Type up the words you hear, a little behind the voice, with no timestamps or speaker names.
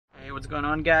Hey, what's going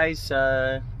on, guys?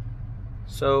 So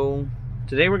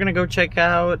today we're gonna go check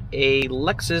out a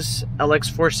Lexus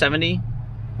LX470,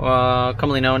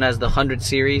 commonly known as the 100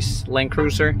 series Land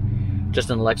Cruiser, just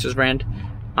in the Lexus brand.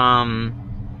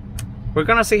 We're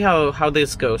gonna see how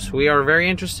this goes. We are very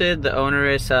interested. The owner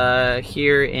is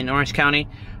here in Orange County,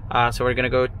 so we're gonna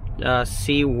go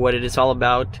see what it is all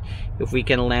about, if we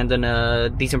can land on a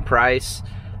decent price,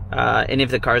 and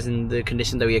if the car's in the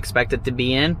condition that we expect it to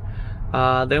be in.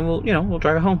 Then we'll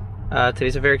drive it home.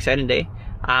 Today's a very exciting day.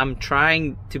 I'm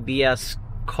trying to be as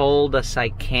cold as I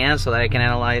can so that I can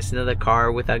analyze the car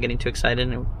without getting too excited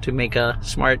and to make a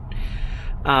smart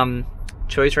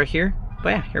choice right here. But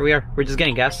yeah, here we are. We're just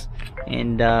getting gas,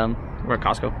 and we're at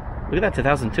Costco. Look at that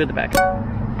 2002 at the back.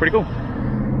 Pretty cool.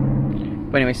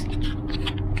 But anyways,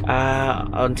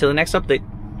 until the next update.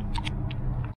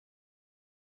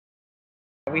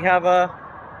 We have a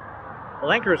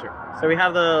Land Cruiser. So we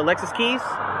have the Lexus keys,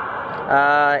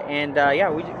 yeah,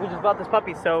 we just bought this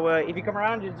puppy. So if you come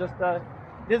around, you just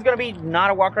this is gonna be not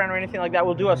a walk around or anything like that.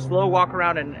 We'll do a slow walk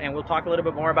around, and we'll talk a little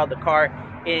bit more about the car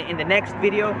in the next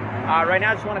video. Right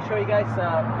now, I just want to show you guys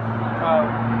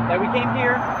that we came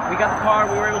here, we got the car,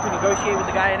 we were able to negotiate with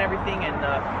the guy and everything, and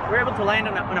we were able to land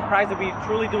on a price that we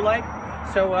truly do like.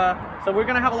 So we're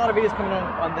gonna have a lot of videos coming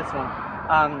on this one.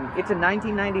 It's a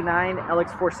 1999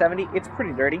 LX470. It's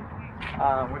pretty dirty.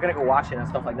 We're gonna go wash it and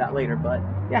stuff like that later, but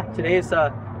yeah, today is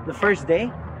the first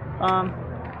day, and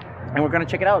we're gonna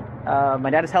check it out. My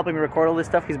dad is helping me record all this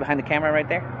stuff. He's behind the camera right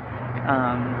there,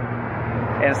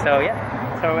 and so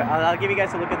yeah, so I'll give you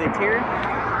guys a look at the interior.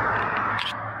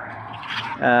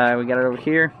 We got it over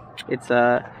here. It's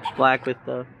black with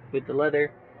the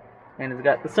leather, and it's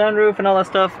got the sunroof and all that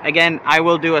stuff. Again, I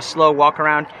will do a slow walk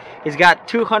around. It's got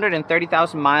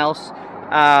 230,000 miles.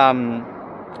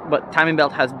 But timing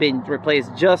belt has been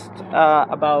replaced just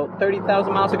about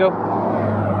 30,000 miles ago.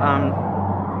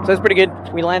 So it's pretty good.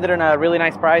 We landed on a really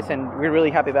nice price, and we're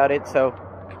really happy about it. So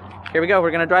here we go.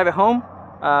 We're gonna drive it home.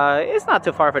 It's not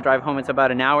too far of a drive home. It's about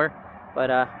an hour.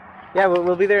 But yeah,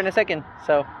 we'll be there in a second.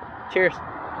 So cheers.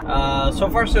 So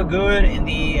far so good in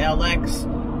the LX.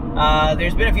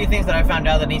 There's been a few things that I found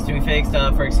out that needs to be fixed.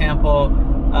 For example,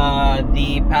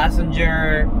 the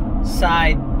passenger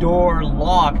side door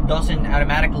lock doesn't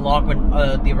automatically lock when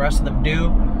the rest of them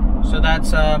do, so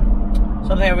that's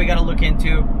something that we got to look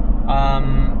into.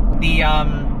 The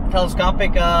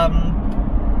telescopic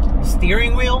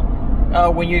steering wheel,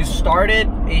 when you start it,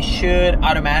 it should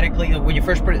automatically, when you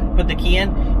first put the key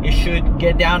in, it should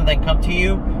get down and then come to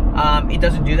you. It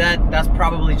doesn't do that. That's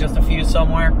probably just a fuse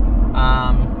somewhere.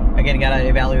 Again, gotta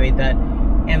evaluate that.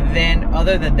 And then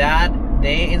other than that,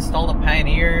 they installed a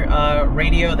Pioneer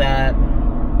radio that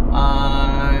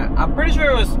I'm pretty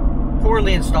sure it was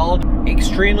poorly installed.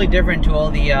 Extremely different to all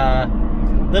the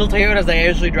little Toyotas that I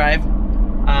usually drive,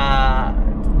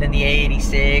 than the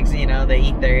A86, you know, the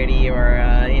E30, or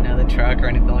you know, the truck or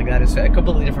anything like that. It's a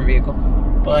completely different vehicle.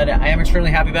 But I am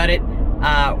extremely happy about it.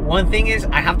 One thing is,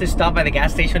 I have to stop by the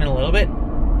gas station in a little bit,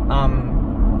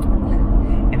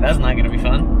 and that's not gonna be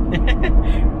fun.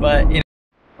 But you know,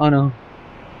 oh no.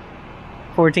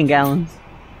 14 gallons,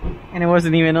 and it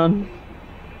wasn't even on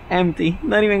empty,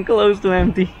 not even close to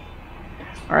empty.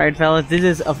 All right, fellas, this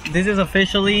is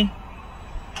officially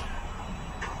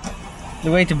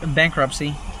the way to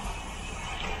bankruptcy.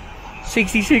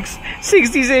 66.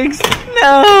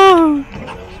 No,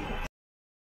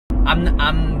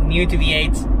 I'm new to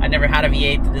V8s. I never had a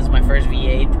V8. This is my first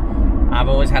V8. I've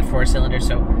always had 4 cylinders,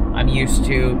 so I'm used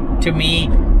to me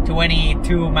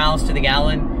 22 miles to the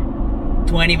gallon.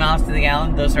 20 miles to the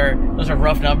gallon, those are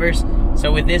rough numbers.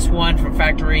 So with this one from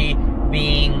factory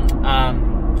being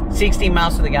 16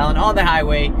 miles to the gallon on the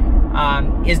highway,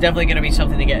 is definitely going to be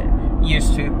something to get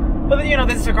used to. But you know,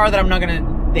 this is a car that I'm not going to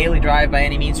daily drive by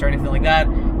any means or anything like that.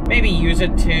 Maybe use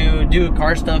it to do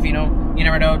car stuff, you know, you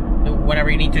never know,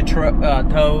 whenever you need to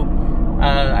tow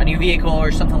a new vehicle or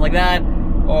something like that.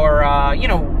 Or you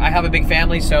know, I have a big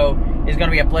family, so it's going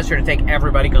to be a pleasure to take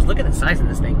everybody, because look at the size of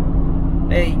this thing.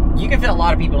 You can fit a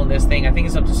lot of people in this thing. I think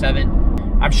it's up to 7.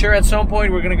 I'm sure at some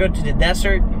point we're gonna go to the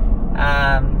desert,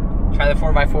 try the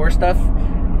 4x4 stuff.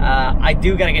 I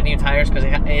do gotta get new tires because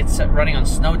it's running on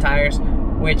snow tires,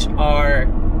 which are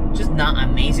just not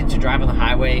amazing to drive on the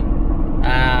highway.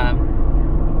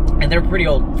 And they're pretty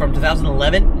old, from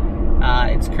 2011.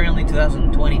 It's currently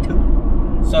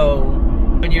 2022, so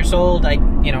 7 years old. I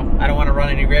don't want to run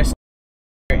any risk.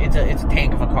 It's a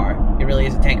tank of a car. It really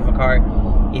is a tank of a car.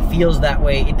 It feels that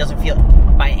way. It doesn't feel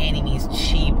by any means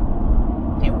cheap.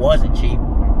 It wasn't cheap.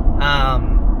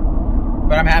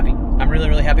 But I'm happy. I'm really,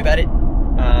 really happy about it.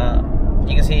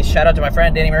 You can see, shout out to my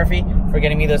friend Danny Murphy for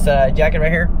getting me this jacket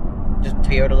right here. Just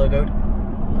Toyota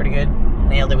logoed. Pretty good.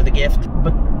 Nailed it with a gift.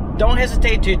 But don't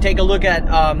hesitate to take a look at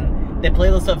the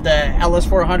playlist of the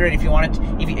LS400 if you want it.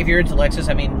 If you're into Lexus,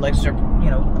 I mean, Lexus are, you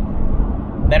know,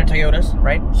 better Toyotas,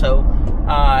 right? So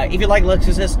if you like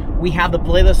Lexuses, we have the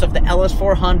playlist of the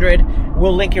LS400.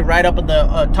 We'll link it right up in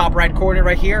the top right corner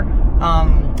right here,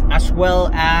 as well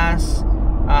as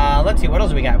let's see, what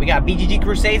else we got. We got BGG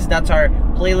Crusades. That's our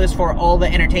playlist for all the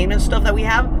entertainment stuff that we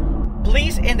have.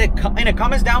 Please, in the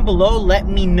comments down below, let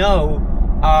me know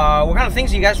what kind of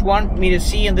things you guys want me to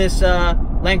see in this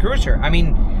Land Cruiser. I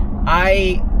mean,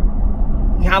 I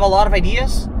have a lot of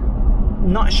ideas.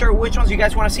 Not sure which ones you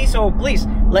guys want to see, so please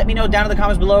let me know down in the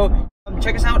comments below.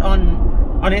 Check us out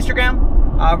on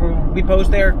Instagram. We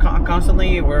post there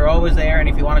constantly. We're always there, and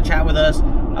if you want to chat with us,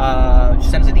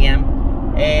 just send us a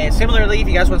DM. And similarly, if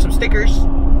you guys want some stickers,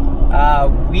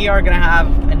 we are gonna have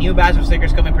a new batch of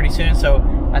stickers coming pretty soon. So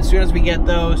as soon as we get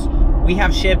those, we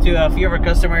have shipped to a few of our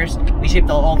customers. We shipped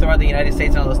all throughout the United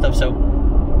States and all that stuff. So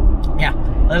yeah,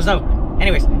 let us know.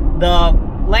 Anyways, the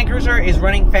Land Cruiser is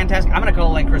running fantastic. I'm gonna call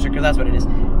it Land Cruiser because that's what it is.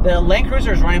 The Land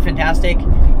Cruiser is running fantastic.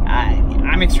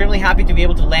 I'm extremely happy to be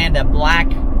able to land a black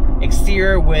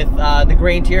exterior with the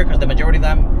gray interior, because the majority of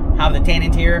them have the tan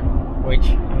interior, which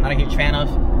I'm not a huge fan of.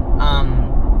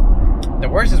 The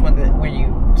worst is when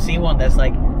you see one that's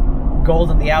like gold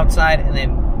on the outside and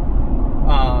then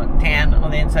tan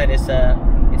on the inside.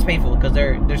 It's painful because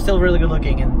they're still really good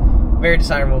looking and very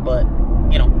desirable, but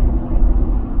you know,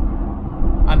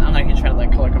 I'm not going to try to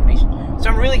like color combination. So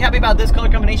I'm really happy about this color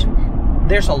combination.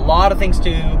 There's a lot of things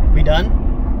to be done.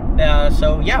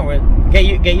 So yeah,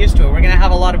 get used to it. We're gonna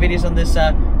have a lot of videos on this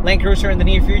Land Cruiser in the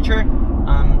near future.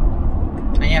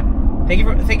 And yeah, thank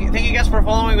you guys for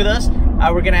following with us.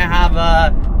 We're gonna have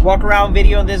a walk around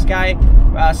video on this guy,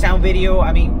 sound video.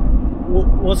 I mean,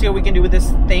 we'll see what we can do with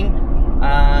this thing.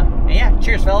 And yeah,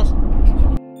 cheers, fellas.